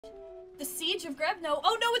The siege of Grebno.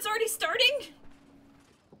 Oh no, it's already starting?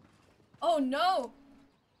 Oh no.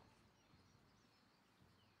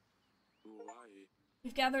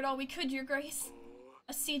 We've gathered all we could, Your Grace.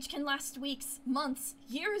 A siege can last weeks, months,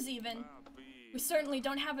 years even. We certainly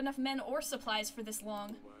don't have enough men or supplies for this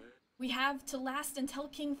long. We have to last until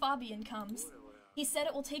King Fabian comes. He said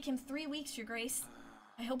it will take him 3 weeks, Your Grace.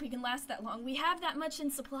 I hope he can last that long. We have that much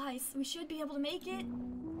in supplies. We should be able to make it.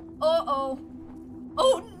 Uh-oh.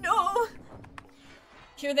 Oh no!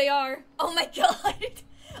 Here they are. Oh my god!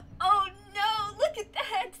 Oh no! Look at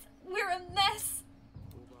that! We're a mess!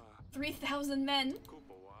 3,000 men.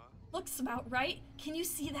 Looks about right. Can you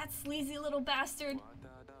see that sleazy little bastard?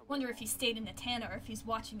 Wonder if he stayed in Atana or if he's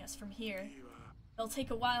watching us from here. It'll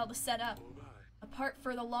take a while to set up. Apart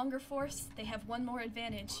for the longer force, they have one more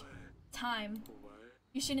advantage. Time.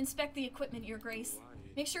 You should inspect the equipment, Your Grace.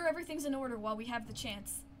 Make sure everything's in order while we have the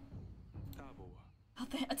chance.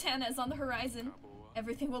 Atana is on the horizon.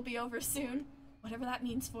 Everything will be over soon. Whatever that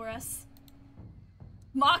means for us.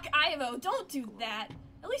 Mock Ivo! Don't do that!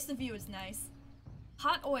 At least the view is nice.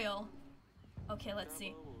 Hot oil. Okay, let's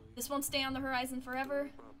see. This won't stay on the horizon forever.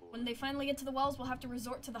 When they finally get to the walls, we'll have to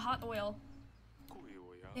resort to the hot oil.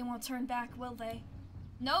 They won't turn back, will they?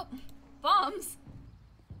 Nope. Bombs!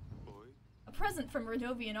 A present from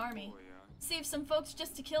Radovian army. Save some folks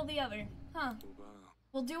just to kill the other. Huh.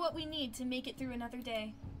 We'll do what we need to make it through another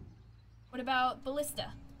day. What about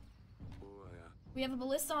ballista? We have a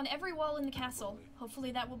ballista on every wall in the castle.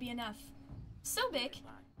 Hopefully that will be enough. Sobek,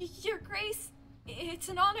 Your Grace, it's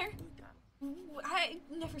an honor. I've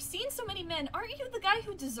never seen so many men. Aren't you the guy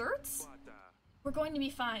who deserts? We're going to be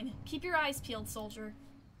fine. Keep your eyes peeled, soldier.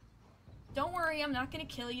 Don't worry, I'm not gonna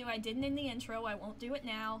kill you. I didn't in the intro. I won't do it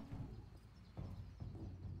now.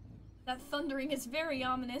 That thundering is very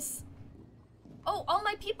ominous. Oh, all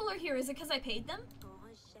my people are here. Is it because I paid them?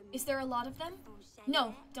 Is there a lot of them?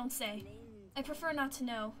 No, don't say. I prefer not to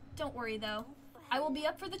know. Don't worry, though. I will be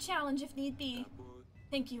up for the challenge if need be.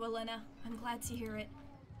 Thank you, Elena. I'm glad to hear it.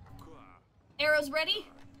 Arrows ready?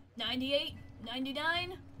 98,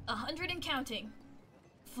 99, 100 and counting.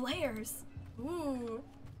 Flares. Ooh.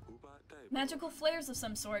 Magical flares of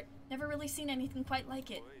some sort. Never really seen anything quite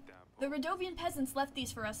like it. The Radovian peasants left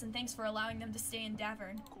these for us, and thanks for allowing them to stay in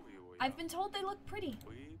Davern. I've been told they look pretty.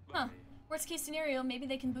 Huh. Worst case scenario, maybe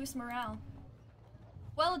they can boost morale.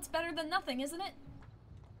 Well, it's better than nothing, isn't it?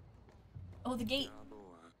 Oh, the gate.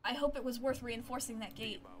 I hope it was worth reinforcing that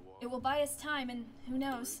gate. It will buy us time, and who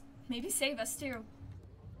knows, maybe save us too.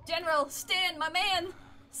 General, Stan, my man!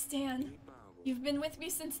 Stan, you've been with me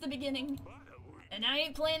since the beginning. And I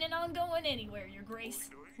ain't planning on going anywhere, Your Grace.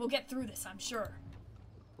 We'll get through this, I'm sure.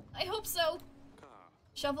 I hope so.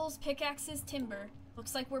 Shovels, pickaxes, timber.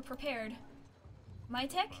 Looks like we're prepared. My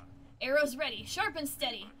tech? Arrows ready, sharp and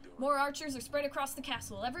steady. More archers are spread across the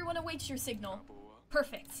castle. Everyone awaits your signal.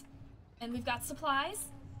 Perfect. And we've got supplies.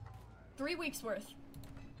 3 weeks worth.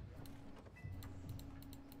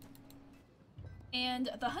 And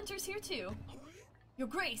the hunter's here too. Your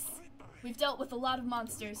Grace, we've dealt with a lot of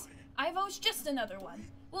monsters. Ivo's just another one.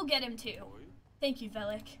 We'll get him too. Thank you,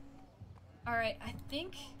 Velik. Alright, I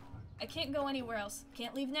think I can't go anywhere else.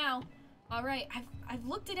 Can't leave now. Alright, I've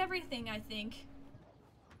looked at everything, I think.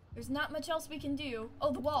 There's not much else we can do.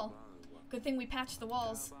 Oh, the wall. Good thing we patched the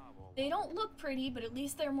walls. They don't look pretty, but at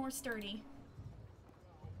least they're more sturdy.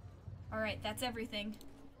 Alright, that's everything.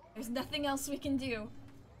 There's nothing else we can do.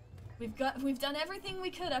 We've done everything we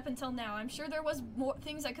could up until now. I'm sure there was more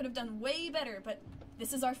things I could have done way better, but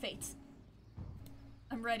this is our fate.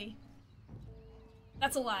 I'm ready.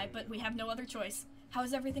 That's a lie, but we have no other choice. How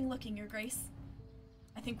is everything looking, Your Grace?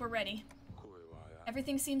 I think we're ready.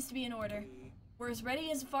 Everything seems to be in order. We're as ready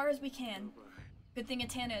as far as we can. Good thing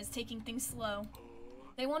Atana is taking things slow.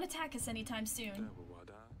 They won't attack us anytime soon.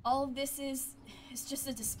 All of this is just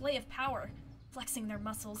a display of power, flexing their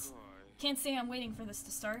muscles. Can't say I'm waiting for this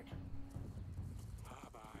to start.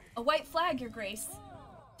 A white flag, Your Grace.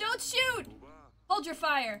 Don't shoot! Hold your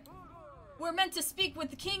fire. We're meant to speak with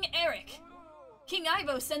the King Eric. King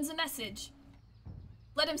Ivo sends a message.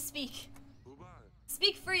 Let him speak.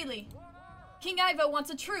 Speak freely. King Ivo wants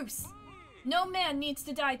a truce. No man needs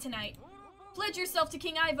to die tonight. Pledge yourself to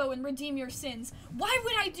King Ivo and redeem your sins. Why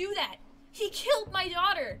would I do that? He killed my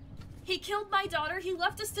daughter. He killed my daughter. He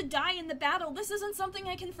left us to die in the battle. This isn't something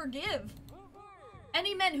I can forgive.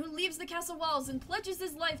 Any man who leaves the castle walls and pledges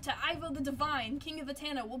his life to Ivo the Divine, King of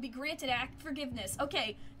Atana, will be granted act forgiveness.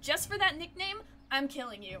 Okay, just for that nickname, I'm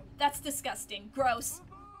killing you. That's disgusting. Gross.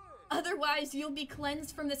 Otherwise, you'll be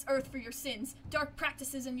cleansed from this earth for your sins, dark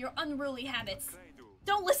practices, and your unruly habits.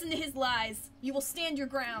 Don't listen to his lies. You will stand your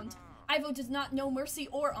ground. Ivo does not know mercy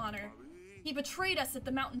or honor. He betrayed us at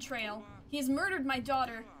the mountain trail. He has murdered my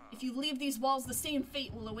daughter. If you leave these walls, the same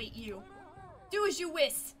fate will await you. Do as you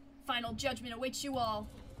wish. Final judgment awaits you all.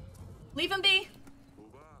 Leave him be.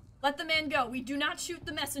 Let the man go. We do not shoot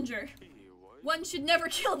the messenger. One should never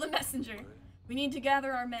kill the messenger. We need to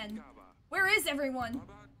gather our men. Where is everyone?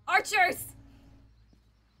 Archers!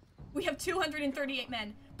 We have 238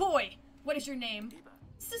 men. Boy, what is your name?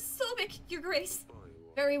 Sobek, your grace.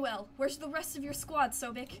 Very well. Where's the rest of your squad,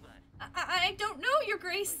 Sobek? I don't know, your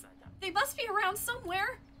grace. They must be around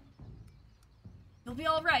somewhere. You'll be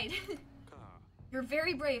all right. You're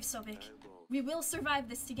very brave, Sobek. We will survive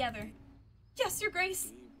this together. Yes, your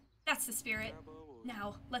grace. That's the spirit.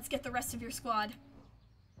 Now, let's get the rest of your squad.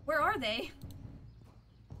 Where are they?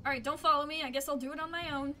 Alright, don't follow me. I guess I'll do it on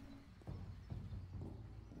my own.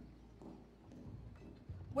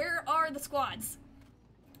 Where are the squads?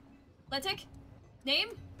 Letik? Name?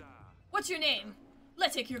 What's your name?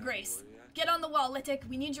 Letik, your grace. Get on the wall, Letik.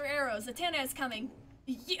 We need your arrows. Atana is coming.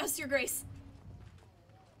 Yes, your grace.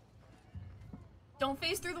 Don't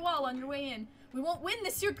phase through the wall on your way in. We won't win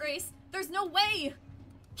this, your grace. There's no way.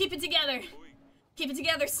 Keep it together. Keep it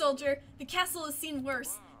together, soldier. The castle has seen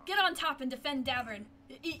worse. Get on top and defend Davern.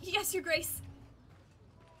 Yes, your grace.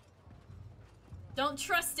 Don't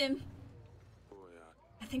trust him.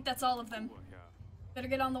 I think that's all of them. Better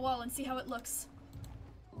get on the wall and see how it looks.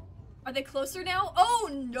 Are they closer now? Oh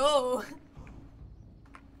no!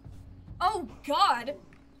 Oh god!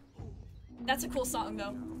 That's a cool song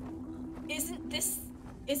though.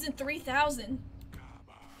 Isn't 3,000?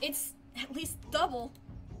 It's at least double.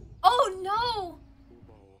 Oh no!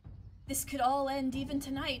 This could all end even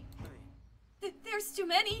tonight. There's too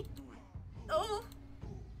many. Oh.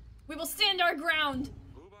 We will stand our ground.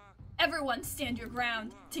 Everyone stand your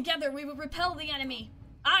ground. Together we will repel the enemy.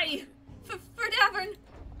 Aye! For Davern!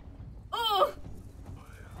 Oh!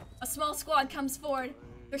 A small squad comes forward.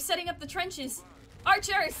 They're setting up the trenches.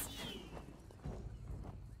 Archers!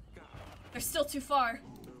 They're still too far.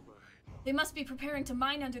 They must be preparing to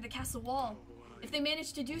mine under the castle wall. If they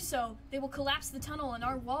manage to do so, they will collapse the tunnel and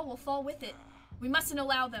our wall will fall with it. We mustn't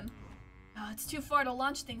allow them. It's too far to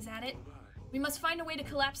launch things at it. We must find a way to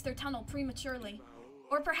collapse their tunnel prematurely.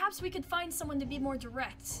 Or perhaps we could find someone to be more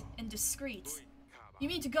direct and discreet. You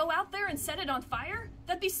mean to go out there and set it on fire?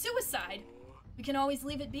 That'd be suicide. We can always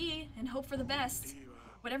leave it be and hope for the best.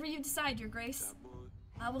 Whatever you decide, your grace.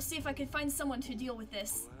 We'll see if I can find someone to deal with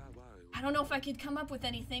this. I don't know if I could come up with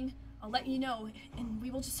anything. I'll let you know, and we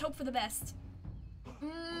will just hope for the best.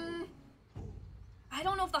 I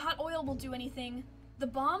don't know if the hot oil will do anything. The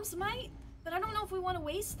bombs might, but I don't know if we want to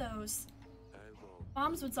waste those.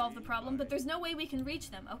 Bombs would solve the problem, but there's no way we can reach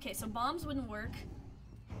them. Okay, so bombs wouldn't work.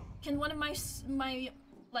 Can one of my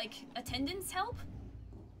like, attendants help?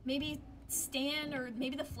 Maybe Stan, or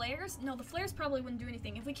maybe the flares? No, the flares probably wouldn't do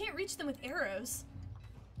anything. If we can't reach them with arrows,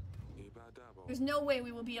 there's no way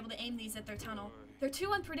we will be able to aim these at their tunnel. They're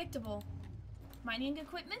too unpredictable. Mining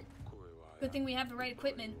equipment? Good thing we have the right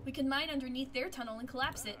equipment. We can mine underneath their tunnel and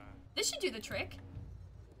collapse it. This should do the trick.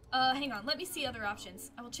 Hang on, let me see other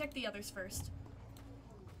options. I will check the others first.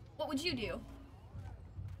 What would you do?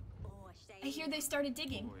 I hear they started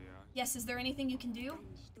digging. Yes, is there anything you can do?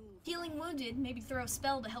 Healing wounded, maybe throw a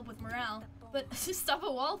spell to help with morale. But to stop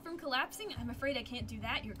a wall from collapsing? I'm afraid I can't do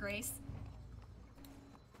that, your grace.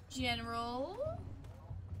 General?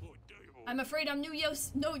 I'm afraid I'm no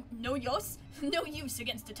use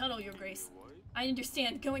against a tunnel, your grace. I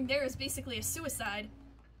understand, going there is basically a suicide.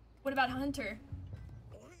 What about Hunter?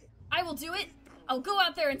 I will do it. I'll go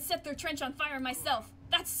out there and set their trench on fire myself.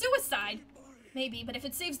 That's suicide! Maybe, but if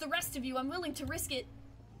it saves the rest of you, I'm willing to risk it.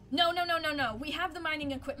 No. We have the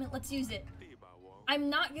mining equipment, let's use it. I'm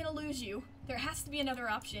not gonna lose you. There has to be another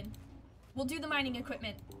option. We'll do the mining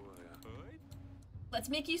equipment. Let's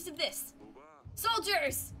make use of this.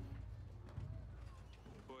 Soldiers!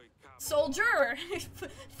 Soldier!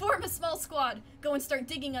 Form a small squad. Go and start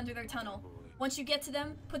digging under their tunnel. Once you get to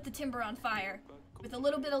them, put the timber on fire. With a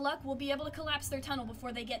little bit of luck, we'll be able to collapse their tunnel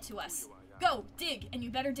before they get to us. Go, dig, and you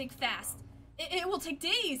better dig fast. It will take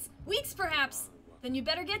days, weeks perhaps. Then you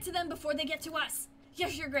better get to them before they get to us.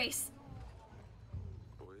 Yes, your grace.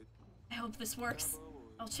 I hope this works.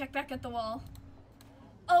 I'll check back at the wall.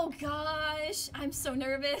 Oh gosh, I'm so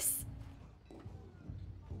nervous.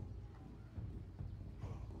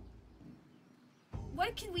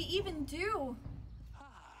 What can we even do?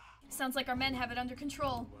 Sounds like our men have it under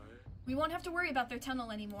control. We won't have to worry about their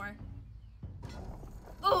tunnel anymore.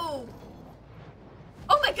 Oh!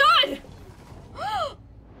 Oh my god!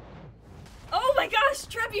 Oh my gosh,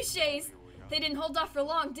 trebuchets! They didn't hold off for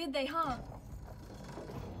long, did they, huh?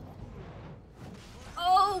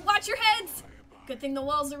 Oh, watch your heads! Good thing the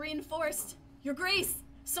walls are reinforced. Your Grace,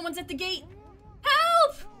 someone's at the gate.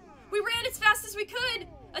 Help! We ran as fast as we could.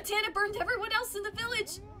 Atana burned everyone else in the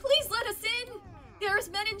village. Please let us in. There's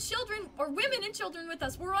men and children, or women and children with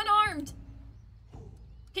us. We're unarmed.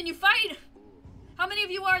 Can you fight? How many of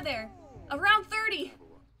you are there? Around 30.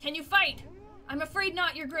 Can you fight? I'm afraid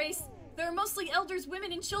not, Your Grace. There are mostly elders,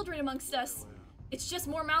 women, and children amongst us. It's just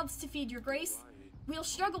more mouths to feed, Your Grace. We'll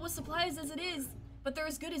struggle with supplies as it is, but they're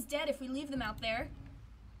as good as dead if we leave them out there.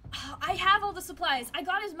 I have all the supplies. I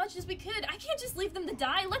got as much as we could. I can't just leave them to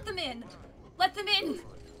die. Let them in. Let them in.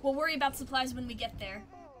 We'll worry about supplies when we get there.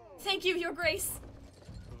 Thank you, Your Grace.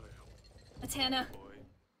 Atana,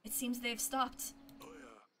 it seems they've stopped.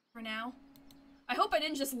 For now. I hope I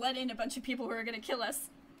didn't just let in a bunch of people who are gonna kill us.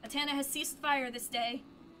 Atana has ceased fire this day.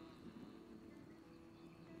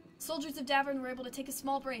 Soldiers of Davern were able to take a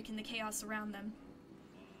small break in the chaos around them.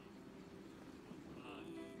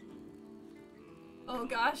 Oh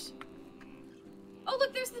gosh. Oh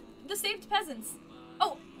look, there's the saved peasants.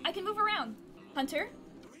 Oh, I can move around. Hunter?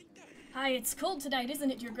 Hi, it's cold tonight,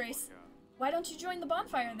 isn't it, Your Grace? Why don't you join the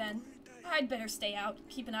bonfire then? I'd better stay out,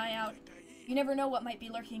 keep an eye out. You never know what might be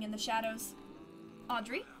lurking in the shadows.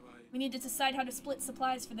 Audrey? We need to decide how to split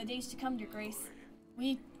supplies for the days to come, Your Grace.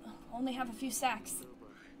 We only have a few sacks.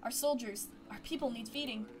 Our soldiers, our people need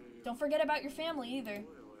feeding. Don't forget about your family either.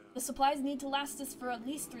 The supplies need to last us for at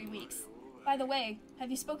least 3 weeks. By the way, have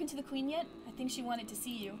you spoken to the Queen yet? I think she wanted to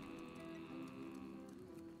see you.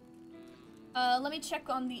 Let me check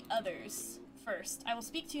on the others first. I will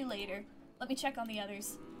speak to you later. Let me check on the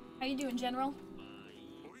others. How you doing, General?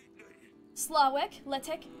 Slawek,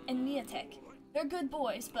 Letek, and Miatek. They're good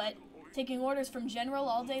boys, but taking orders from General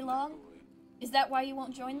all day long? Is that why you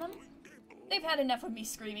won't join them? They've had enough of me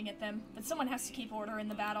screaming at them, but someone has to keep order in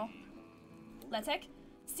the battle. Letek,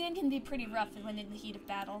 Stan can be pretty rough when in the heat of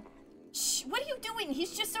battle. Shh, what are you doing?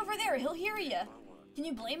 He's just over there. He'll hear you. Can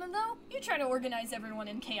you blame him, though? You try to organize everyone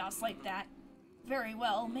in chaos like that. Very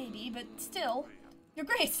well, maybe, but still. Your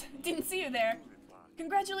Grace, didn't see you there.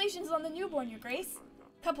 Congratulations on the newborn, Your Grace.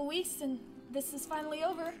 Couple weeks, and this is finally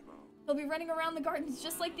over. He'll be running around the gardens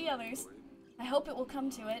just like the others. I hope it will come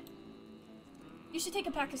to it. You should take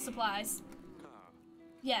a pack of supplies.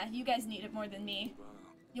 Yeah, you guys need it more than me.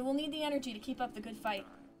 You will need the energy to keep up the good fight.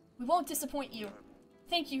 We won't disappoint you.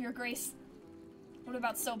 Thank you, Your Grace. What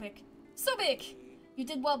about Sobek? Sobek! You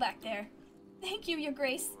did well back there. Thank you, Your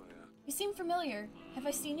Grace. You seem familiar. Have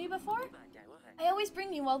I seen you before? I always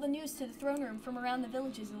bring you all the news to the throne room from around the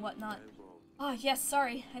villages and whatnot. Ah, yes,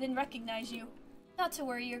 sorry. I didn't recognize you. Not to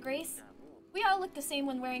worry, Your Grace. We all look the same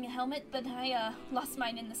when wearing a helmet, but I, lost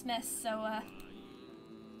mine in this mess, so,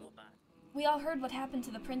 we all heard what happened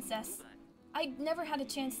to the princess. I never had a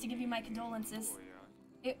chance to give you my condolences.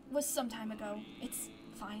 It was some time ago. It's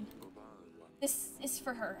fine. This is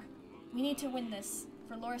for her. We need to win this,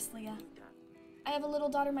 for Loris Leah. I have a little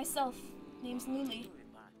daughter myself. Name's Luli.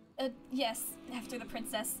 Yes, after the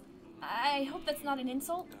princess. I hope that's not an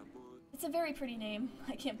insult. It's a very pretty name.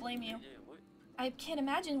 I can't blame you. I can't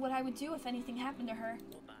imagine what I would do if anything happened to her.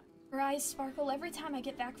 Her eyes sparkle every time I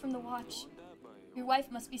get back from the watch. Your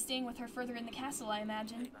wife must be staying with her further in the castle, I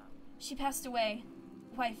imagine. She passed away.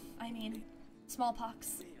 Wife, I mean.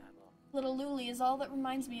 Smallpox. Little Luli is all that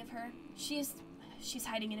reminds me of her. She's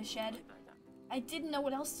hiding in a shed. I didn't know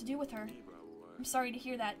what else to do with her. I'm sorry to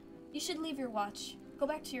hear that. You should leave your watch. Go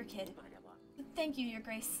back to your kid. Thank you, Your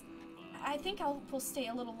Grace. I think will stay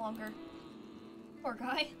a little longer. Poor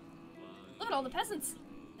guy. Look at all the peasants.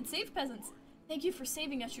 And saved peasants. Thank you for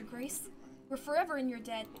saving us, Your Grace. We're forever in your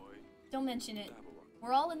debt. Don't mention it.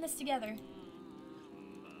 We're all in this together.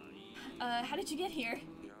 How did you get here?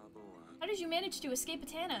 How did you manage to escape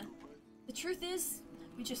Atana? The truth is,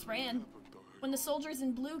 we just ran. When the soldiers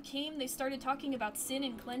in blue came, they started talking about sin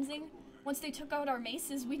and cleansing. Once they took out our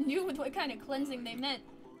maces, we knew what kind of cleansing they meant.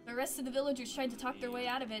 The rest of the villagers tried to talk their way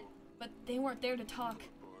out of it, but they weren't there to talk.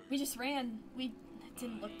 We just ran. We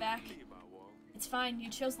didn't look back. It's fine, you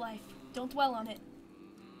chose life. Don't dwell on it.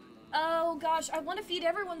 Oh gosh, I want to feed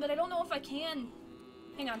everyone, but I don't know if I can.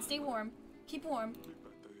 Hang on, stay warm. Keep warm.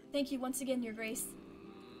 Thank you once again, Your Grace.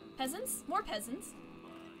 Peasants? More peasants?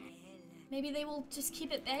 Maybe they will just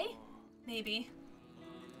keep at bay? Maybe.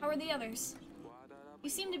 How are the others? You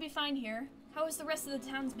seem to be fine here. How is the rest of the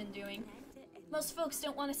townsmen doing? Most folks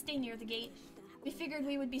don't want to stay near the gate. We figured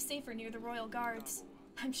we would be safer near the royal guards.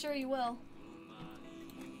 I'm sure you will.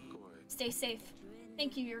 Stay safe.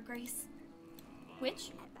 Thank you, Your Grace.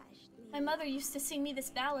 Which? My mother used to sing me this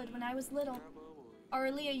ballad when I was little.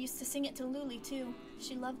 Aurelia used to sing it to Luli, too.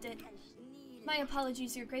 She loved it. My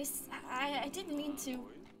apologies, Your Grace. I didn't mean to.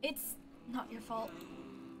 It's not your fault.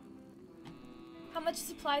 How much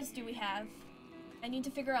supplies do we have? I need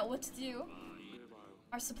to figure out what to do.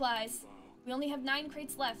 Our supplies. We only have 9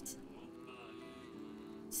 crates left.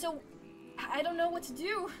 So, I don't know what to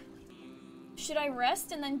do. Should I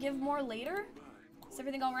rest and then give more later? Is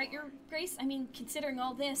everything alright, Your Grace? I mean, considering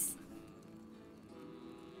all this.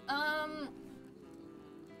 I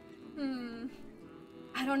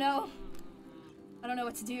don't know. I don't know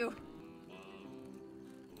what to do.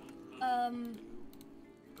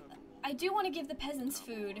 I do want to give the peasants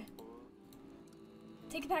food.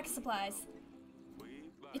 Take a pack of supplies.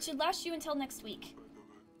 It should last you until next week.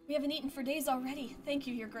 We haven't eaten for days already. Thank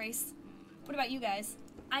you, Your Grace. What about you guys?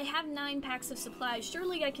 I have 9 packs of supplies.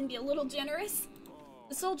 Surely I can be a little generous?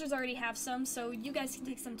 The soldiers already have some, so you guys can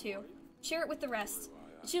take some too. Share it with the rest.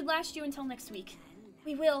 It should last you until next week.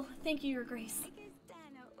 We will. Thank you, Your Grace.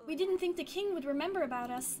 We didn't think the king would remember about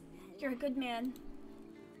us. You're a good man.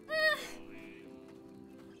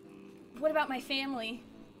 What about my family?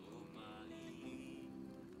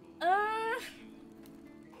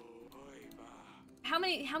 How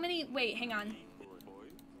many, wait, hang on.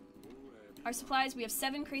 Our supplies, we have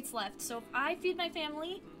 7 crates left, so if I feed my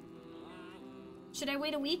family, should I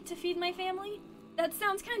wait a week to feed my family? That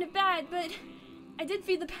sounds kind of bad, but I did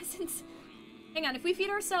feed the peasants. Hang on, if we feed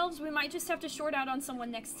ourselves, we might just have to short out on someone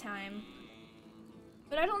next time.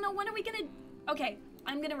 But I don't know, when are we gonna... Okay,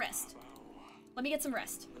 I'm gonna rest. Let me get some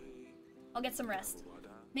rest. I'll get some rest.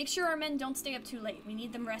 Make sure our men don't stay up too late. We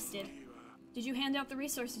need them rested. Did you hand out the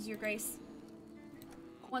resources, Your Grace?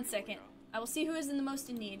 1 second. I will see who is in the most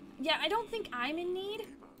in need. Yeah, I don't think I'm in need.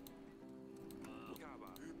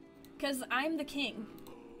 Because I'm the king.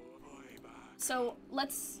 So,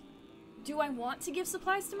 let's... Do I want to give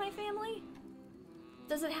supplies to my family?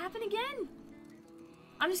 Does it happen again?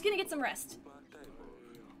 I'm just gonna get some rest.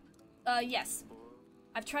 Yes.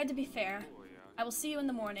 I've tried to be fair. I will see you in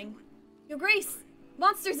the morning. Your Grace!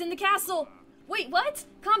 Monsters in the castle! Wait, what?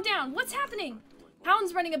 Calm down. What's happening?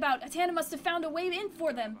 Hounds running about. Atana must have found a way in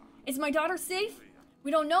for them. Is my daughter safe?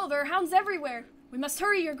 We don't know. There are hounds everywhere. We must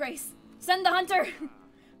hurry, Your Grace. Send the hunter.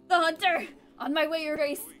 The hunter. On my way, Your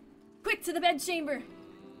Grace. Quick to the bedchamber.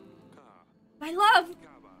 My love.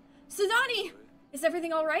 Sudani. Is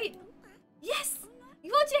everything all right? Yes.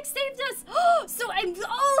 Wojciech saved us. Oh,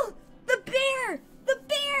 oh, the bear. The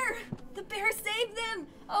bear. The bear saved them.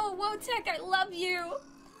 Oh, Wojciech, I love you.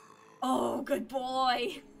 Oh, good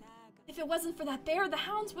boy. If it wasn't for that bear, the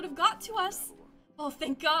hounds would have got to us. Oh,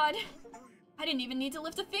 thank God. I didn't even need to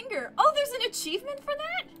lift a finger. Oh, there's an achievement for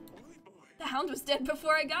that? The hound was dead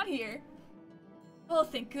before I got here. Oh,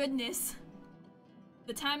 thank goodness.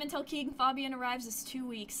 The time until King Fabian arrives is 2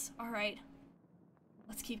 weeks. Alright.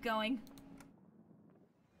 Let's keep going.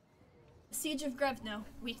 Siege of Grevno,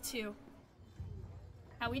 week 2.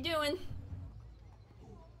 How we doing?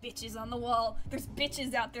 Bitches on the wall. There's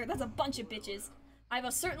bitches out there. That's a bunch of bitches. Ivo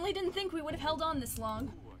certainly didn't think we would have held on this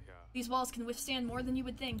long. These walls can withstand more than you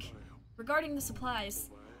would think. Regarding the supplies,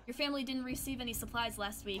 your family didn't receive any supplies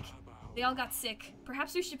last week. They all got sick.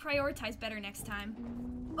 Perhaps we should prioritize better next time.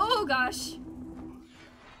 Oh gosh!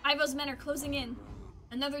 Ivo's men are closing in.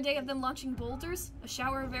 Another day of them launching boulders? A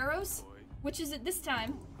shower of arrows? Which is it this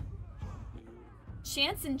time?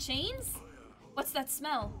 Chants and chains? What's that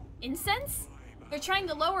smell? Incense? They're trying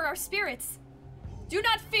to lower our spirits. Do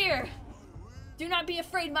not fear! Do not be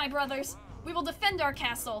afraid, my brothers. We will defend our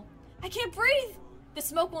castle. I can't breathe! The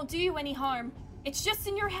smoke won't do you any harm. It's just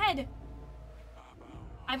in your head.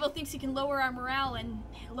 Ivo thinks he can lower our morale, and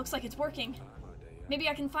it looks like it's working. Maybe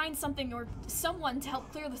I can find something or someone to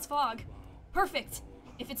help clear this fog. Perfect.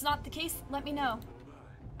 If it's not the case, let me know.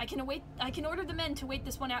 I can order the men to wait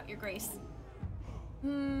this one out, Your Grace.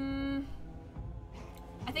 I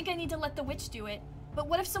think I need to let the witch do it. But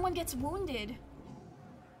what if someone gets wounded?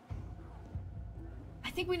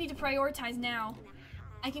 I think we need to prioritize now.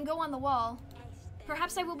 I can go on the wall.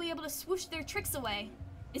 Perhaps I will be able to swoosh their tricks away.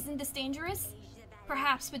 Isn't this dangerous?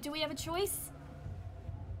 Perhaps, but do we have a choice?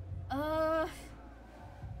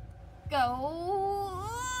 Go.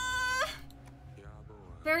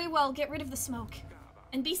 Very well, get rid of the smoke.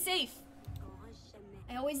 And be safe.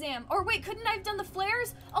 I always am. Or wait, couldn't I have done the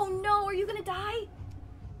flares? Oh no, are you gonna die?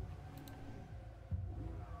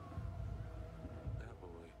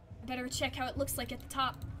 I better check how it looks like at the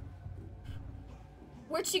top.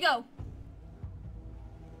 Where'd she go?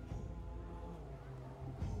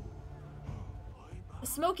 The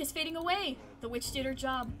smoke is fading away. The witch did her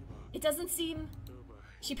job. It doesn't seem...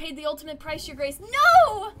 She paid the ultimate price, Your Grace.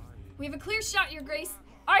 No! We have a clear shot, Your Grace.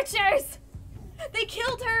 Archers! They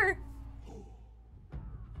killed her!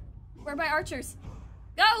 Where are my archers?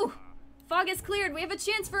 Go! Fog is cleared. We have a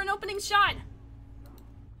chance for an opening shot.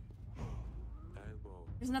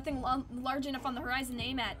 There's nothing large enough on the horizon to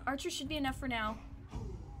aim at. Archers should be enough for now.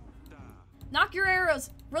 Knock your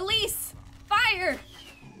arrows! Release! Fire!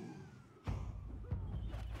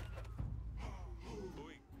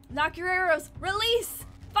 Knock your arrows! Release!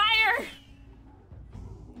 Fire!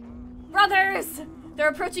 Brothers! They're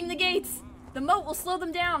approaching the gates! The moat will slow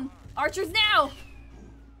them down! Archers now!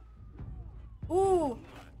 Ooh!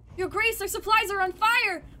 Your Grace, our supplies are on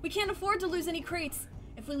fire! We can't afford to lose any crates.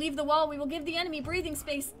 If we leave the wall, we will give the enemy breathing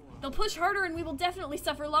space. They'll push harder and we will definitely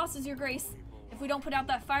suffer losses, Your Grace. If we don't put out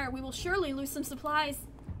that fire, we will surely lose some supplies.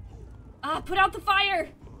 Put out the fire!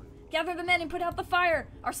 Gather the men and put out the fire!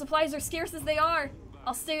 Our supplies are scarce as they are.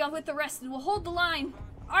 I'll stay with the rest and we'll hold the line.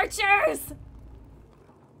 Archers!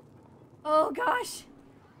 Oh gosh.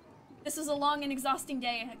 This was a long and exhausting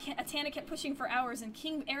day. Atana kept pushing for hours and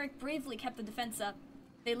King Eric bravely kept the defense up.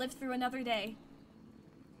 They lived through another day.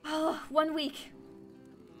 Oh, 1 week.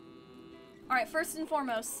 Alright, first and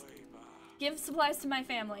foremost, give supplies to my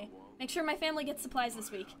family. Make sure my family gets supplies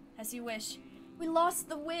this week, as you wish. We lost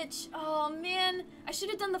the witch. Oh man, I should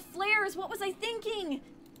have done the flares. What was I thinking?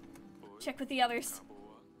 Check with the others.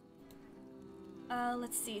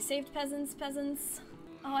 Let's see. Saved peasants.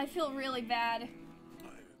 Oh, I feel really bad.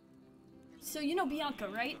 So you know Bianca,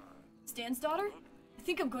 right? Stan's daughter? I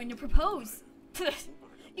think I'm going to propose.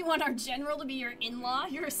 You want our general to be your in-law?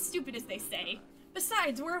 You're as stupid as they say.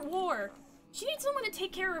 Besides, we're at war. She needs someone to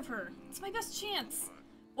take care of her. It's my best chance.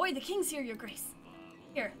 Boy, the king's here, Your Grace.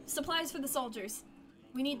 Here, supplies for the soldiers.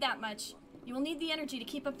 We need that much. You will need the energy to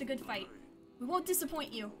keep up the good fight. We won't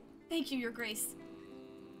disappoint you. Thank you, Your Grace.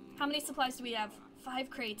 How many supplies do we have? 5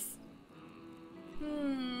 crates.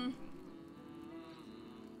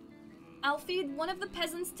 I'll feed one of the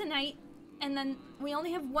peasants tonight, and then we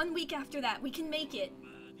only have 1 week after that. We can make it.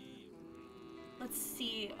 Let's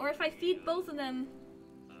see. Or if I feed both of them...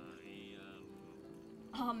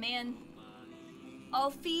 Oh, man.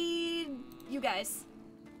 I'll feed you guys.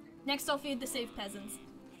 Next, I'll feed the saved peasants.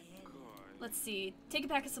 Let's see. Take a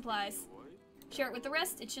pack of supplies. Share it with the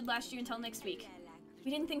rest. It should last you until next week.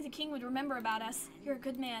 We didn't think the king would remember about us. You're a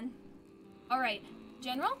good man. Alright.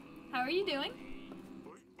 General, how are you doing?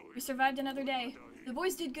 We survived another day. The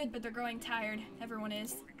boys did good, but they're growing tired. Everyone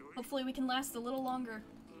is. Hopefully we can last a little longer.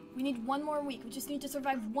 We need 1 more week. We just need to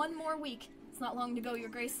survive 1 more week. It's not long to go, Your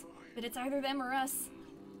Grace. But it's either them or us.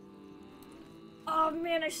 Oh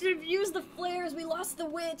man, I should have used the flares. We lost the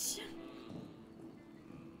witch.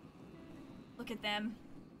 Look at them.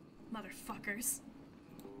 Motherfuckers.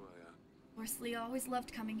 Worsley always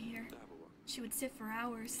loved coming here. She would sit for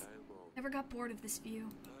hours. Never got bored of this view.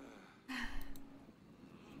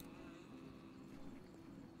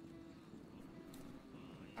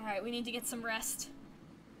 Alright, we need to get some rest.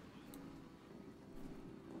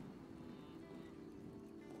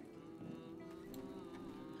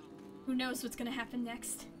 Who knows what's gonna happen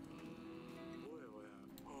next?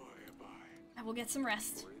 I will get some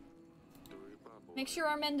rest. Make sure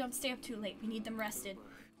our men don't stay up too late. We need them rested.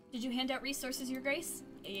 Did you hand out resources, Your Grace?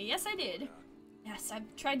 Yes, I did. Yes,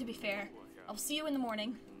 I've tried to be fair. I'll see you in the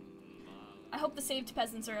morning. I hope the saved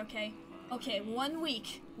peasants are okay. Okay, 1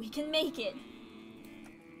 week. We can make it.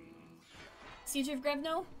 Siege of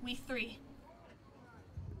Grevno, week 3.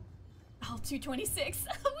 Oh, 226.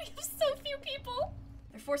 We have so few people.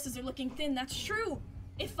 Their forces are looking thin, that's true.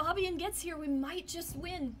 If Fabian gets here, we might just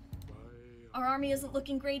win. Our army isn't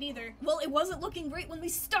looking great either. Well, it wasn't looking great when we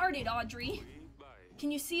started, Audrey.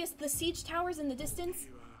 Can you see the siege towers in the distance?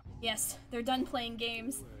 Yes, they're done playing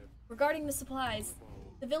games. Regarding the supplies,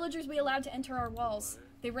 the villagers we allowed to enter our walls.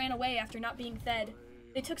 They ran away after not being fed.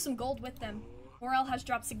 They took some gold with them. Morale has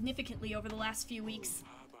dropped significantly over the last few weeks.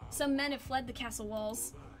 Some men have fled the castle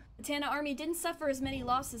walls. The Tana army didn't suffer as many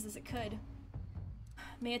losses as it could.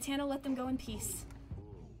 May Atana let them go in peace.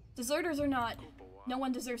 Deserters or not, no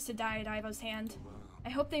one deserves to die at Ivo's hand.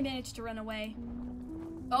 I hope they manage to run away.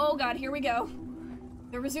 Oh god, here we go.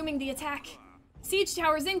 They're resuming the attack. Siege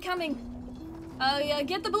towers incoming!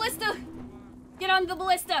 Get the ballista! Get on the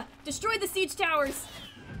ballista! Destroy the siege towers!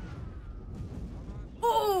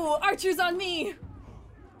 Ooh, archers on me!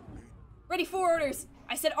 Ready for orders.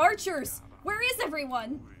 I said archers! Where is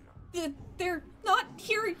everyone? They're not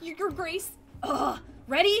here, Your Grace. Ugh.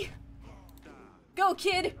 Ready? Go,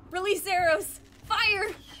 kid! Release arrows!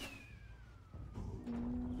 Fire!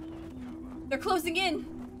 They're closing in.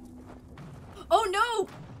 Oh no!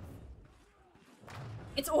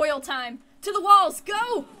 It's oil time. To the walls,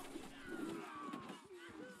 go!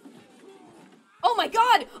 Oh my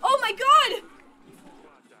god! Oh my god!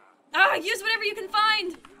 Use whatever you can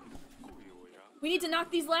find! We need to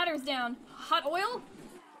knock these ladders down. Hot oil?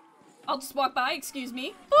 I'll just walk by, excuse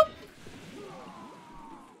me. Boop!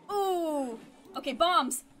 Ooh. Okay,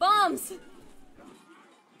 bombs! Bombs!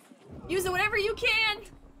 Use it whenever you can!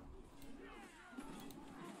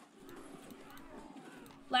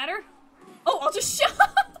 Ladder? Oh, I'll just shove it!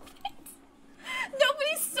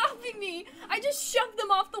 Nobody's stopping me! I just shoved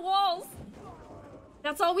them off the walls!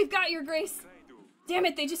 That's all we've got, Your Grace. Damn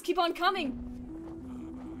it, they just keep on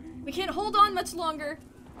coming. We can't hold on much longer.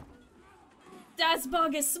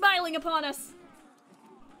 Dazbug is smiling upon us.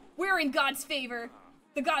 We're in God's favor.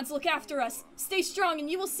 The gods look after us. Stay strong and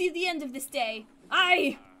you will see the end of this day.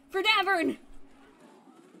 Aye! For Davern!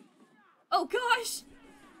 Oh gosh!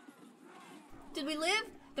 Did we live?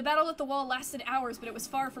 The battle at the wall lasted hours, but it was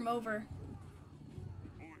far from over.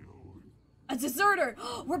 A deserter!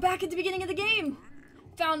 We're back at the beginning of the game!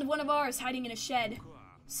 Found one of ours hiding in a shed.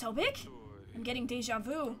 Sobek? I'm getting deja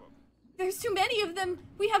vu. There's too many of them!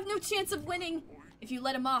 We have no chance of winning! If you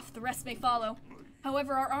let him off, the rest may follow.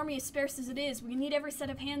 However, our army is sparse as it is. We need every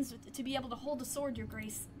set of hands to be able to hold a sword, Your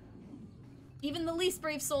Grace. Even the least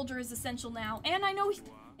brave soldier is essential now. And I know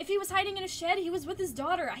if he was hiding in a shed, he was with his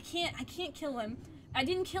daughter. I can't kill him. I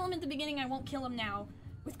didn't kill him at the beginning, I won't kill him now.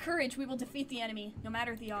 With courage, we will defeat the enemy, no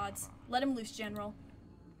matter the odds. Let him loose, General.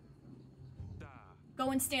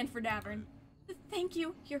 Go and stand for Davern. Thank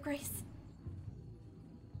you, Your Grace.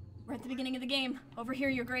 We're at the beginning of the game. Over here,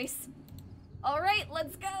 Your Grace. Alright,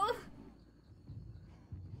 let's go!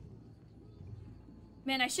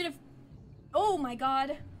 Man, I should have... Oh my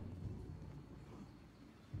god.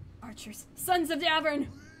 Archers. Sons of Davern!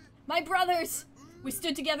 My brothers! We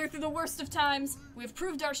stood together through the worst of times. We have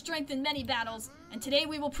proved our strength in many battles, and today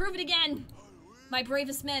we will prove it again. My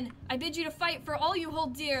bravest men, I bid you to fight for all you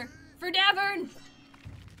hold dear. For Davern!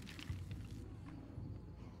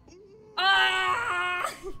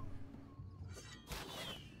 Ah!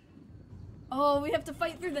 Oh, we have to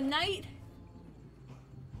fight through the night?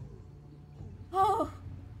 Oh!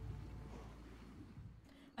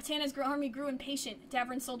 Atana's army grew impatient.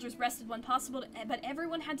 Davern soldiers rested when possible, but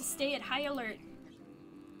everyone had to stay at high alert.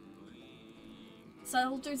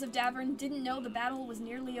 Soldiers of Davern didn't know the battle was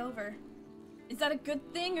nearly over. Is that a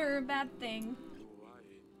good thing or a bad thing?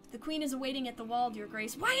 The queen is awaiting at the wall, Your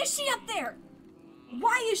Grace. Why is she up there?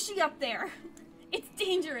 Why is she up there? It's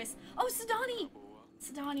dangerous. Oh, Sidani!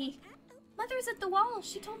 Sidani. Mother's at the wall.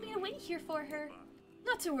 She told me to wait here for her.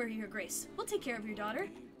 Not to worry, Your Grace. We'll take care of your daughter.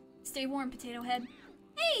 Stay warm, Potato Head.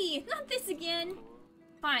 Hey, not this again.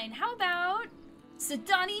 Fine, how about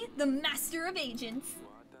Sidani, the Master of Agents?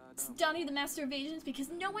 Sidani, the Master of Agents, because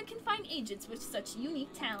no one can find agents with such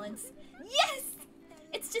unique talents. Yes!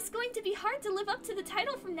 It's just going to be hard to live up to the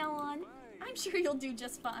title from now on. I'm sure you'll do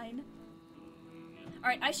just fine.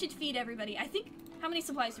 Alright, I should feed everybody. I think, how many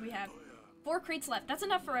supplies do we have? 4 crates left. That's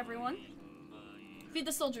enough for everyone. Feed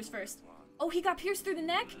the soldiers first. Oh, he got pierced through the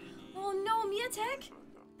neck? Oh no, Miatek!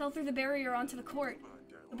 Fell through the barrier onto the court.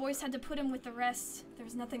 The boys had to put him with the rest. There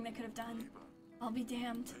was nothing they could have done. I'll be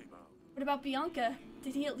damned. What about Bianca?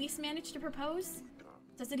 Did he at least manage to propose?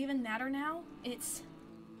 Does it even matter now? It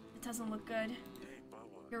doesn't look good.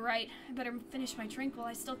 You're right. I better finish my drink while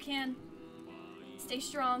I still can. Stay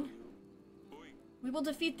strong. We will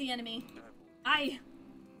defeat the enemy. Aye.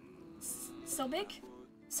 Sobek?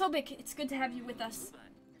 Sobek, it's good to have you with us.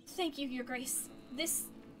 Thank you, Your Grace. This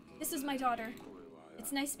is my daughter.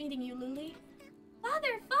 It's nice meeting you, Luli.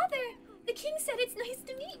 Father! The king said it's nice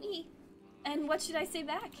to meet me. And what should I say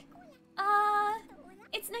back?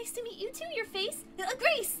 It's nice to meet you too, Your Face.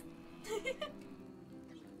 Grace!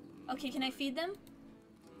 Okay, can I feed them?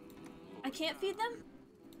 I can't feed them?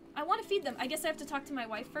 I want to feed them. I guess I have to talk to my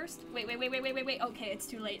wife first. Wait. Okay, it's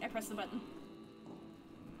too late. I pressed the button.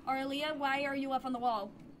 Aurelia, why are you up on the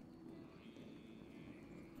wall?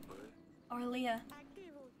 Aurelia,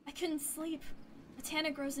 I couldn't sleep.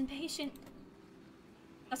 Atana grows impatient.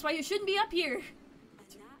 That's why you shouldn't be up here.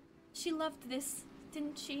 She loved this,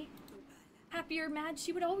 didn't she? Happy or mad,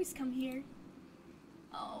 she would always come here.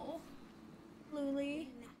 Oh, Luli.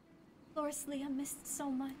 Loris Leah missed so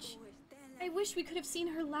much. I wish we could have seen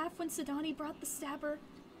her laugh when Sidani brought the stabber,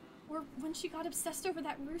 or when she got obsessed over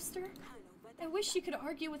that rooster. I wish she could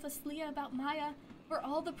argue with Aslia about Maya, or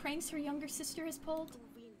all the pranks her younger sister has pulled.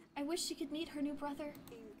 I wish she could meet her new brother.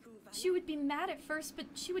 She would be mad at first, but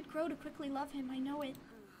she would grow to quickly love him, I know it.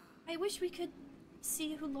 I wish we could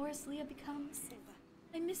see who Loris Leah becomes.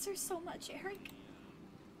 I miss her so much, Eric.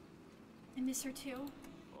 I miss her too.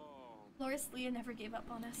 Loris Leah never gave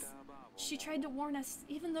up on us. She tried to warn us,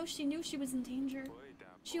 even though she knew she was in danger.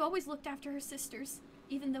 She always looked after her sisters,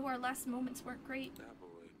 even though our last moments weren't great.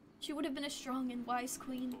 She would have been a strong and wise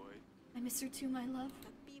queen. I miss her too, my love.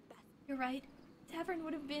 You're right. Davern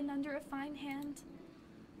would have been under a fine hand.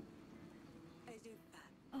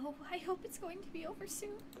 Oh, Oh, I hope it's going to be over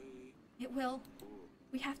soon. It will.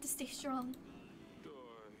 We have to stay strong.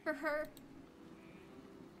 For her.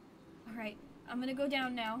 Alright, I'm gonna go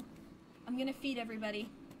down now. I'm gonna feed everybody.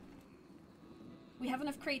 We have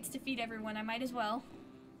enough crates to feed everyone, I might as well.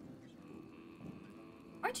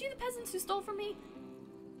 Aren't you the peasants who stole from me?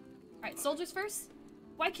 Alright, soldiers first.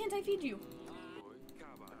 Why can't I feed you?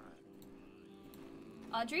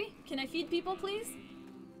 Audrey, can I feed people, please?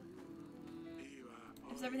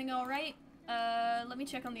 Is everything alright? Let me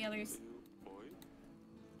check on the others.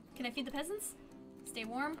 Can I feed the peasants? Stay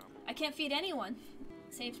warm. I can't feed anyone.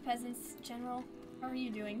 Saved peasants, General. How are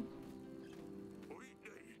you doing?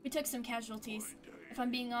 We took some casualties. If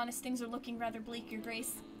I'm being honest, things are looking rather bleak, Your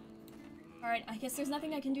Grace. Alright, I guess there's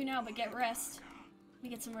nothing I can do now but get rest. Let me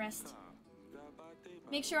get some rest.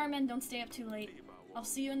 Make sure our men don't stay up too late. I'll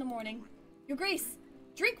see you in the morning. Your Grace!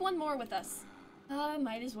 Drink one more with us.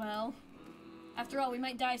 Might as well. After all, we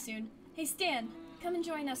might die soon. Hey, Stan, come and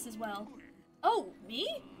join us as well. Oh, me?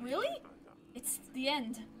 Really? It's the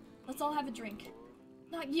end. Let's all have a drink.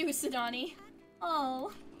 Not you, Sidani.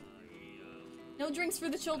 Oh. No drinks for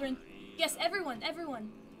the children. Yes, everyone,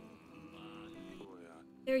 everyone.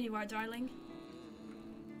 There you are, darling.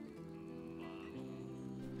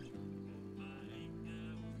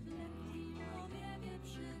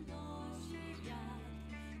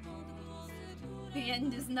 The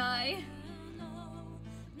end is nigh.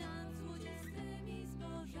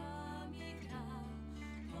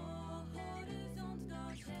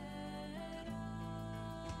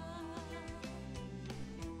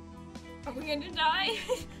 Are we gonna die?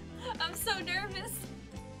 I'm so nervous.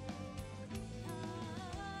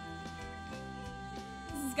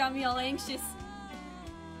 This has got me all anxious.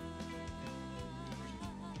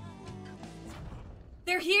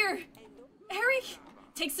 They're here! Eric!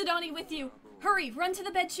 Take Sidani with you. Hurry, run to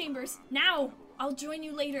the bedchambers. Now! I'll join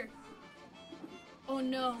you later. Oh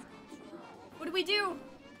no. What do we do?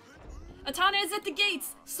 Atana is at the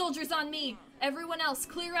gates! Soldiers on me! Everyone else,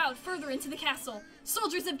 clear out further into the castle.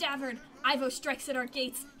 Soldiers of Davern! Ivo strikes at our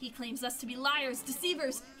gates. He claims us to be liars,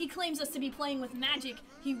 deceivers. He claims us to be playing with magic.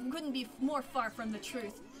 He couldn't be more far from the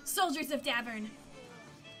truth. Soldiers of Davern!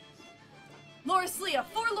 Lorislia!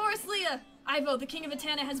 For Lorislia! Ivo, the king of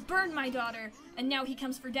Atana, has burned my daughter. And now he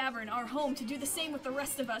comes for Davern, our home, to do the same with the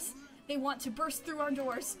rest of us. They want to burst through our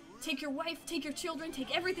doors. Take your wife, take your children,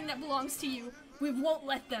 take everything that belongs to you. We won't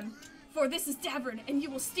let them. For this is Davern, and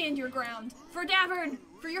you will stand your ground. For Davern!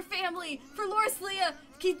 For your family! For Lorislia!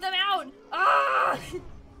 Keep them out! Ah!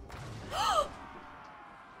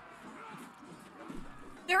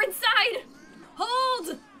 They're inside!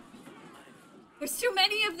 Hold! There's too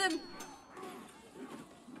many of them!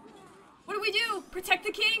 What do we do? Protect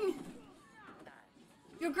the king!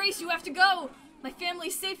 Your Grace, you have to go! My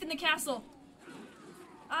family's safe in the castle.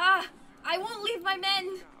 Ah! I won't leave my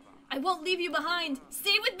men! I won't leave you behind!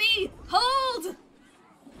 Stay with me! Hold!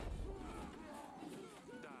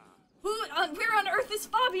 Where on earth is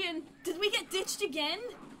Fabian? Did we get ditched again?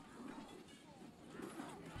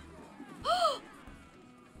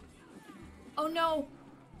 Oh no!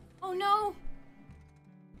 Oh no!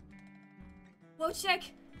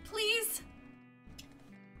 Wojciech, please!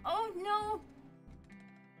 Oh no!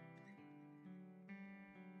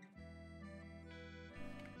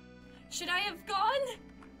 Should I have gone?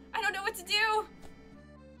 I don't know what to do!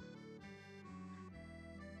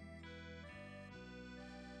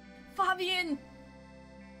 Fabian!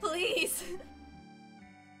 Please!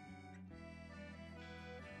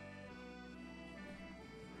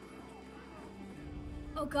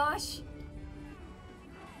 Oh gosh.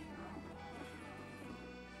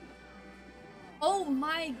 Oh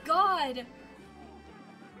my god!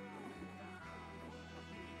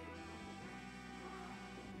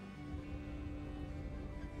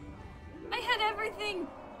 I had everything!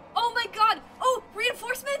 Oh my god! Oh,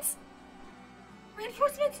 reinforcements!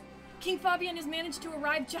 Reinforcements! King Fabian has managed to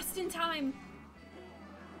arrive just in time.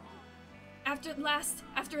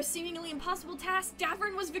 After a seemingly impossible task,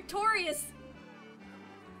 Davern was victorious!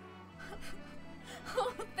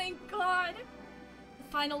 Oh, thank God! The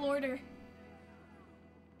final order.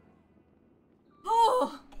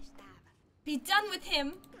 Oh! Be done with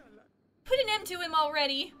him! Put an end to him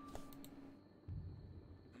already!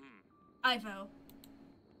 Ivo.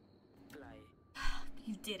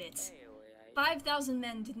 You did it. 5,000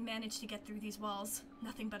 men didn't manage to get through these walls.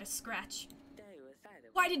 Nothing but a scratch.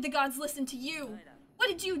 Why did the gods listen to you? What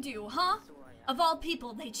did you do, huh? Of all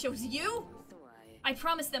people, they chose you? I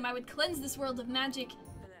promised them I would cleanse this world of magic.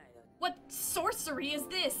 What sorcery is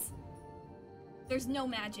this? There's no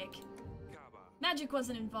magic. Magic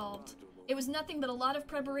wasn't involved. It was nothing but a lot of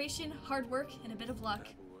preparation, hard work, and a bit of luck.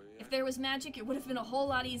 If there was magic, it would have been a whole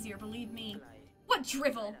lot easier, believe me. What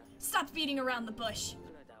drivel? Stop beating around the bush.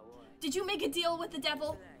 Did you make a deal with the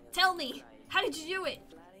devil? Tell me, how did you do it?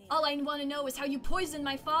 All I want to know is how you poisoned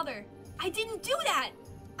my father. I didn't do that!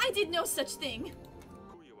 I did no such thing.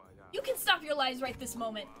 You can stop your lies right this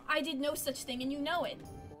moment. I did no such thing and you know it.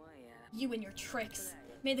 You and your tricks.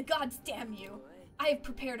 May the gods damn you. I have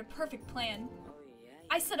prepared a perfect plan.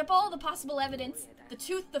 I set up all the possible evidence. The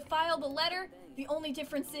tooth, the file, the letter. The only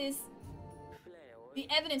difference is... the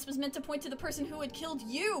evidence was meant to point to the person who had killed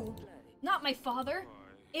you. Not my father.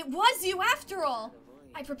 It was you after all.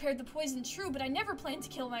 I prepared the poison, true, but I never planned to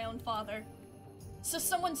kill my own father. So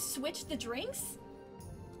someone switched the drinks?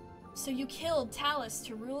 So you killed Talus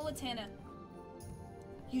to rule Atana.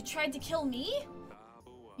 You tried to kill me?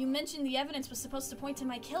 You mentioned the evidence was supposed to point to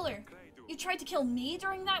my killer. You tried to kill me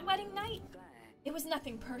during that wedding night? It was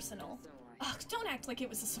nothing personal. Ugh, don't act like it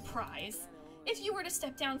was a surprise. If you were to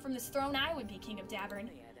step down from this throne, I would be King of Davern.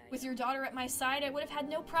 With your daughter at my side, I would have had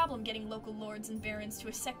no problem getting local lords and barons to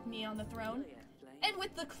accept me on the throne. And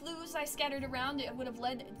with the clues I scattered around, it would have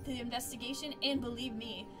led to the investigation, and believe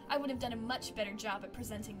me, I would have done a much better job at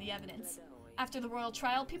presenting the evidence. After the royal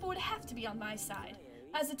trial, people would have to be on my side.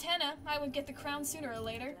 As Atana, I would get the crown sooner or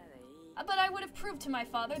later. But I would have proved to my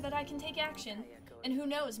father that I can take action. And who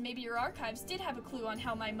knows, maybe your archives did have a clue on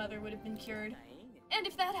how my mother would have been cured. And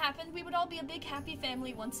if that happened, we would all be a big happy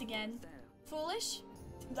family once again. Foolish?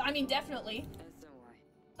 I mean, definitely.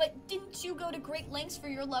 But didn't you go to great lengths for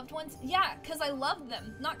your loved ones? Yeah, because I loved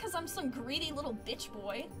them, not because I'm some greedy little bitch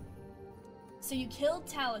boy. So you killed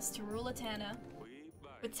Talus to rule Atana.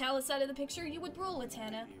 With Talus out of the picture, you would rule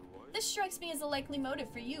Atana. This strikes me as a likely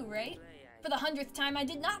motive for you, right? For the 100th time, I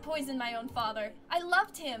did not poison my own father. I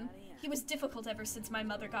loved him. He was difficult ever since my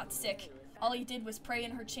mother got sick. All he did was pray in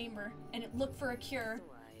her chamber, and look for a cure.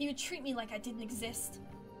 He would treat me like I didn't exist.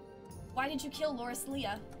 Why did you kill Loris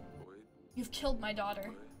Leah? You've killed my daughter.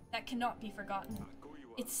 That cannot be forgotten.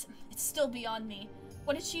 It's still beyond me.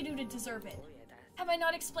 What did she do to deserve it? Have I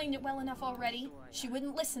not explained it well enough already? She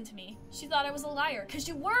wouldn't listen to me. She thought I was a liar, 'cause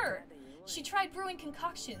you were! She tried brewing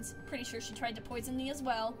concoctions. Pretty sure she tried to poison me as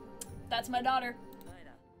well. That's my daughter.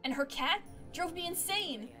 And her cat drove me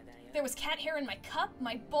insane. There was cat hair in my cup,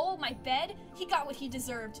 my bowl, my bed. He got what he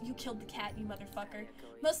deserved. You killed the cat, you motherfucker.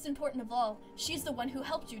 Most important of all, she's the one who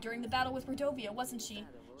helped you during the battle with Redovia, wasn't she?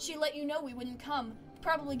 She let you know we wouldn't come,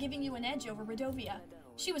 probably giving you an edge over Redovia.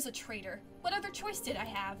 She was a traitor. What other choice did I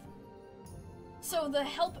have? So the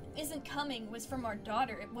help isn't coming was from our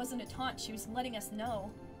daughter. It wasn't a taunt. She was letting us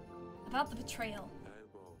know about the betrayal.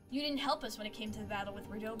 You didn't help us when it came to the battle with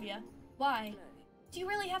Redovia. Why? Do you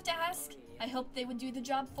really have to ask? I hoped they would do the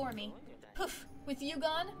job for me. Poof! With you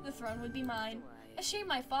gone, the throne would be mine. A shame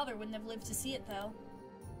my father wouldn't have lived to see it, though.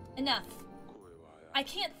 Enough. I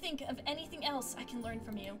can't think of anything else I can learn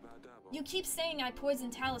from you. You keep saying I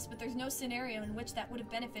poisoned Talus, but there's no scenario in which that would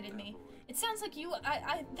have benefited me. It sounds like you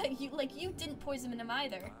didn't poison him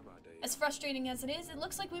either. As frustrating as it is, it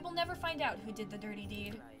looks like we will never find out who did the dirty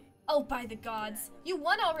deed. Oh, by the gods. You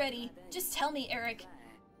won already! Just tell me, Eric.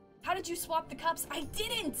 How did you swap the cups? I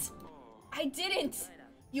didn't! I didn't!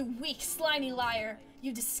 You weak, slimy liar.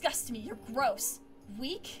 You disgust me. You're gross.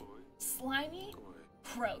 Weak? Slimy?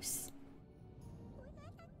 Gross.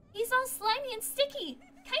 He's all slimy and sticky.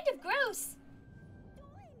 Kind of gross.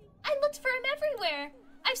 I looked for him everywhere.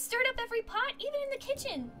 I've stirred up every pot, even in the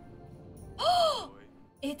kitchen. Oh!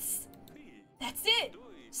 That's it!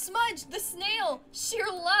 Smudge, the snail! Sheer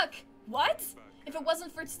luck! What? If it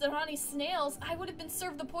wasn't for Sidani's snails, I would have been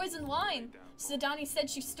served the poisoned wine. Sidani said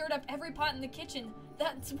she stirred up every pot in the kitchen.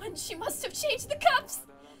 That's when she must have changed the cups!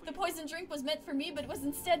 The poisoned drink was meant for me, but was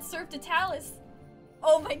instead served to Talus.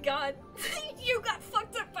 Oh my god. You got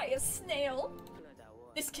fucked up by a snail.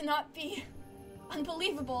 This cannot be.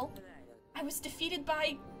 Unbelievable. I was defeated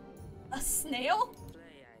by a snail?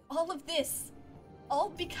 All of this. All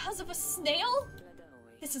because of a snail?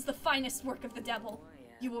 This is the finest work of the devil.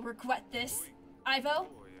 You will regret this. Ivo,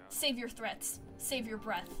 save your threats. Save your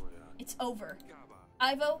breath. It's over.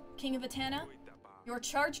 Ivo, King of Atana, you're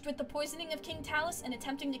charged with the poisoning of King Talus and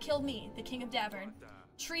attempting to kill me, the King of Davern.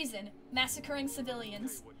 Treason, massacring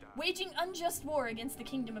civilians, waging unjust war against the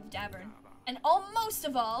Kingdom of Davern. And most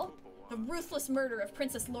of all, the ruthless murder of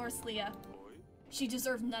Princess Loris Leah. She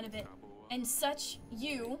deserved none of it. And such,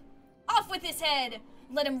 you... Off with his head!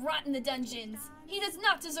 Let him rot in the dungeons. He does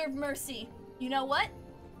not deserve mercy. You know what?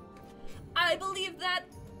 I believe that...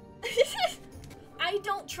 I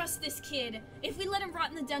don't trust this kid. If we let him rot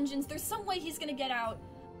in the dungeons, there's some way he's gonna get out.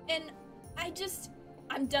 And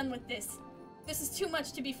I'm done with this. This is too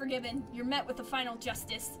much to be forgiven. You're met with the final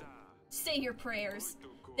justice. Say your prayers.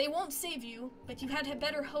 They won't save you, but you had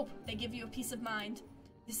better hope they give you a peace of mind.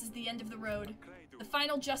 This is the end of the road. The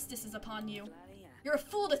final justice is upon you. You're a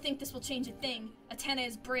fool to think this will change a thing. Atena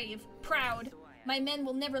is brave, proud. My men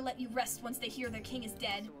will never let you rest once they hear their king is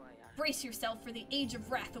dead. Brace yourself, for the age of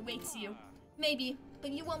wrath awaits you. Maybe, but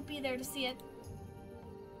you won't be there to see it.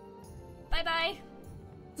 Bye-bye.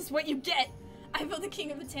 This is what you get. Ivo, the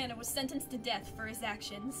king of Atena, was sentenced to death for his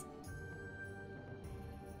actions.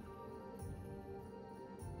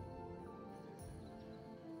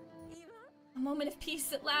 A moment of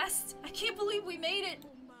peace at last. I can't believe we made it.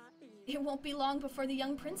 It won't be long before the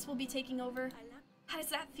young prince will be taking over. How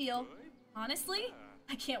does that feel? Honestly,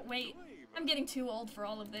 I can't wait. I'm getting too old for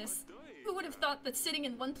all of this. Who would have thought that sitting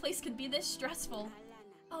in one place could be this stressful?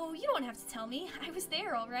 Oh, you don't have to tell me. I was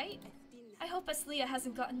there, all right? I hope Aslia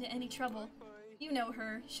hasn't gotten into any trouble. You know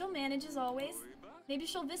her. She'll manage as always. Maybe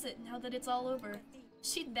she'll visit now that it's all over.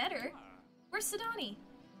 She'd better. Where's Sidani?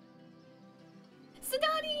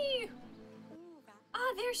 Sidani!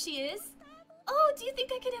 Ah, there she is. Oh, do you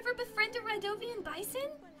think I could ever befriend a Radovian bison?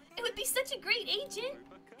 It would be such a great agent.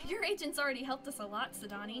 Your agent's already helped us a lot,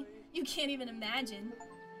 Sidani. You can't even imagine.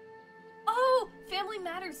 Oh, Family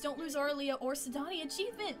Matters Don't Lose Aurelia or Sidani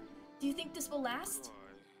achievement. Do you think this will last?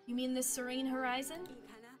 You mean this serene horizon?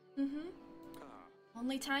 Mm-hmm.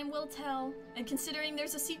 Only time will tell. And considering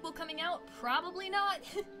there's a sequel coming out, probably not.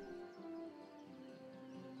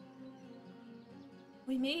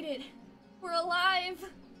 We made it. We're alive.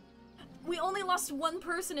 We only lost one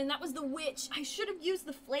person, and that was the witch. I should have used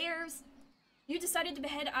the flares. You decided to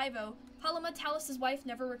behead Ivo. Halima, Talus's wife,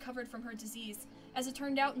 never recovered from her disease. As it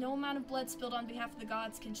turned out, no amount of blood spilled on behalf of the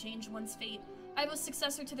gods can change one's fate. Ivo's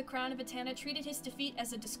successor to the crown of Atena treated his defeat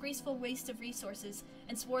as a disgraceful waste of resources,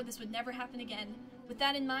 and swore this would never happen again. With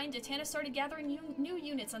that in mind, Atena started gathering new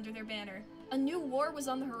units under their banner. A new war was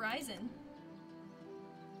on the horizon.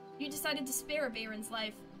 You decided to spare Davern's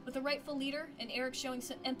life. With a rightful leader, and Eric showing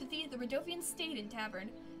some empathy, the Radovians stayed in Davern.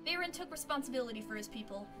 Davern took responsibility for his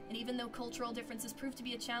people, and even though cultural differences proved to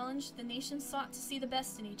be a challenge, the nations sought to see the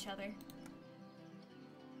best in each other.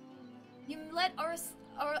 You let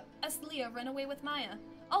Aslia run away with Maya.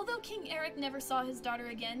 Although King Eric never saw his daughter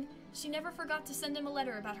again, she never forgot to send him a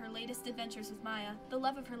letter about her latest adventures with Maya, the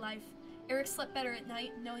love of her life. Eric slept better at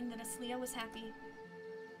night, knowing that Aslia was happy.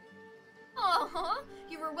 Aww,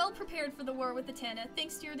 you were well prepared for the war with Atena.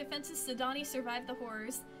 Thanks to your defenses, Sidani survived the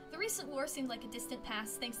horrors. The recent war seemed like a distant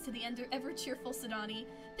past, thanks to the ever-cheerful Sidani.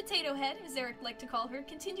 Potato Head, as Eric liked to call her,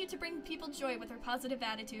 continued to bring people joy with her positive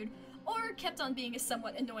attitude, or kept on being a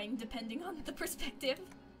somewhat annoying, depending on the perspective.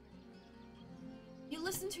 You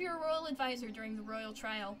listened to your royal advisor during the royal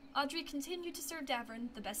trial. Audrey continued to serve Davern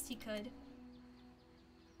the best he could.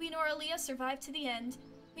 Queen Aurelia survived to the end.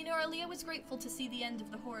 Queen Aurelia was grateful to see the end of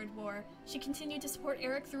the horrid war. She continued to support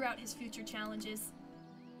Eric throughout his future challenges.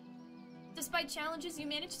 Despite challenges, you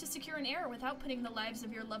managed to secure an heir without putting the lives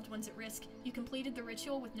of your loved ones at risk. You completed the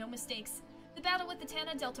ritual with no mistakes. The battle with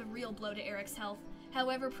Atena dealt a real blow to Eric's health.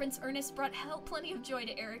 However, Prince Ernest brought plenty of joy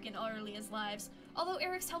to Eric and Aurelia's lives. Although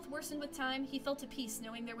Eric's health worsened with time, he felt at peace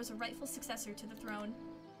knowing there was a rightful successor to the throne.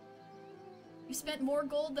 You spent more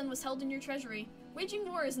gold than was held in your treasury. Waging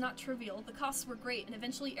war is not trivial. The costs were great, and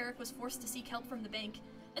eventually Eric was forced to seek help from the bank.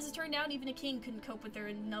 As it turned out, even a king couldn't cope with their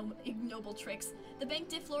ignoble tricks. The Bank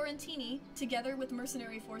de Florentini, together with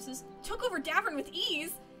mercenary forces, took over Davern with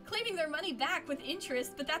ease, claiming their money back with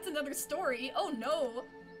interest, but that's another story. Oh no!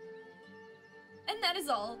 And that is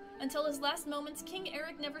all. Until his last moments, King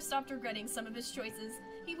Eric never stopped regretting some of his choices.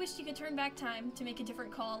 He wished he could turn back time to make a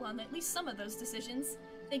different call on at least some of those decisions.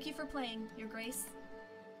 Thank you for playing, Your Grace.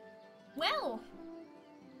 Well,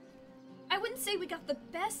 I wouldn't say we got the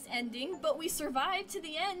best ending, but we survived to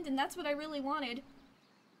the end, and that's what I really wanted.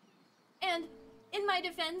 And, in my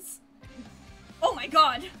defense... Oh my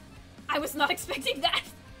god! I was not expecting that!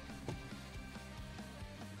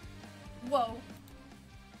 Whoa.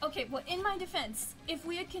 Okay, well, in my defense, if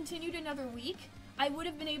we had continued another week, I would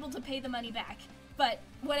have been able to pay the money back. But,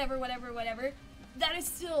 whatever. That is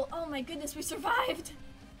still... Oh my goodness, we survived!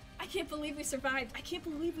 I can't believe we survived. I can't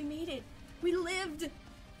believe we made it. We lived!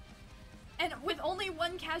 And with only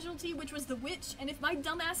one casualty, which was the witch, and if my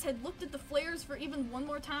dumbass had looked at the flares for even one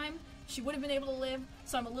more time, she would have been able to live,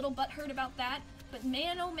 so I'm a little butthurt about that. But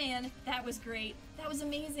man, oh man, that was great. That was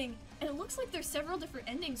amazing. And it looks like there's several different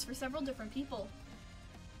endings for several different people.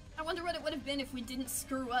 I wonder what it would have been if we didn't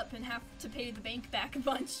screw up and have to pay the bank back a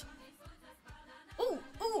bunch. Ooh,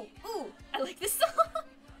 I like this song.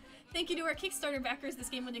 Thank you to our Kickstarter backers. This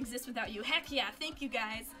game wouldn't exist without you. Heck yeah, thank you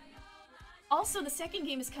guys. Also, the second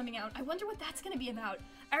game is coming out. I wonder what that's gonna be about.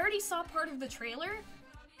 I already saw part of the trailer.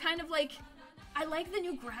 Kind of like, I like the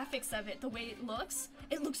new graphics of it, the way it looks.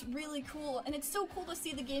 It looks really cool, and it's so cool to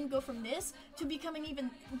see the game go from this to becoming even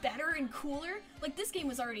better and cooler. Like, this game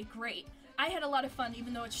was already great. I had a lot of fun,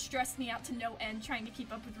 even though it stressed me out to no end trying to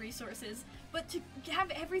keep up with resources. But to have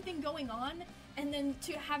everything going on, and then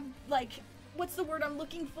to have, like, what's the word I'm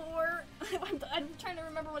looking for? I'm trying to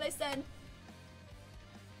remember what I said.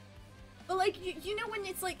 But like, you know when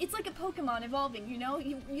it's like a Pokemon evolving, you know?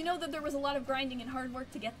 You know that there was a lot of grinding and hard work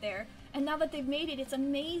to get there. And now that they've made it, it's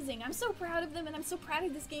amazing. I'm so proud of them, and I'm so proud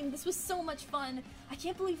of this game. This was so much fun. I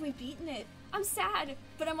can't believe we've beaten it. I'm sad,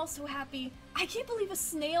 but I'm also happy. I can't believe a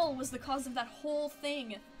snail was the cause of that whole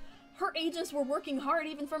thing. Her agents were working hard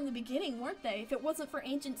even from the beginning, weren't they? If it wasn't for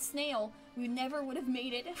Agent Snail, we never would have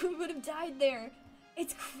made it. We would have died there.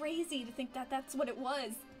 It's crazy to think that that's what it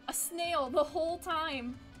was. A snail the whole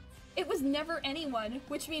time. It was never anyone,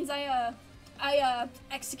 which means I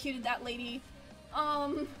executed that lady,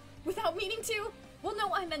 without meaning to. Well,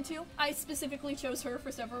 no, I meant to. I specifically chose her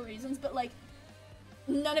for several reasons, but, like,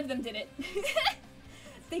 none of them did it.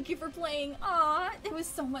 Thank you for playing. Aw, it was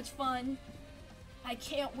so much fun. I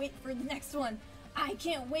can't wait for the next one. I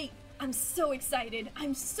can't wait. I'm so excited.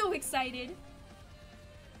 I'm so excited.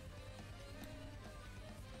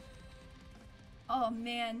 Oh,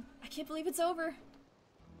 man. I can't believe it's over.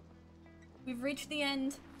 We've reached the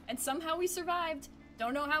end, and somehow we survived.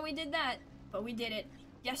 Don't know how we did that, but we did it.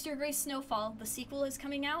 Yester Grace Snowfall, the sequel is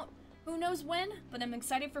coming out. Who knows when, but I'm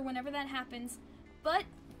excited for whenever that happens. But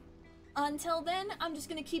until then, I'm just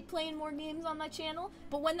gonna keep playing more games on my channel.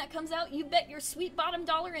 But when that comes out, you bet your sweet bottom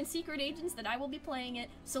dollar in Secret Agents that I will be playing it.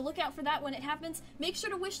 So look out for that when it happens. Make sure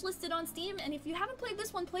to wishlist it on Steam, and if you haven't played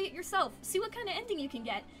this one, play it yourself. See what kind of ending you can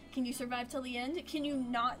get. Can you survive till the end? Can you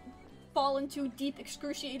not fall into deep,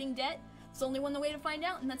 excruciating debt? It's only one way to find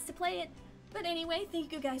out, and that's to play it. But anyway,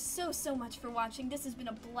 thank you guys so much for watching. This has been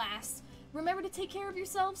a blast. Remember to take care of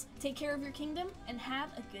yourselves, take care of your kingdom, and have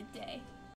a good day.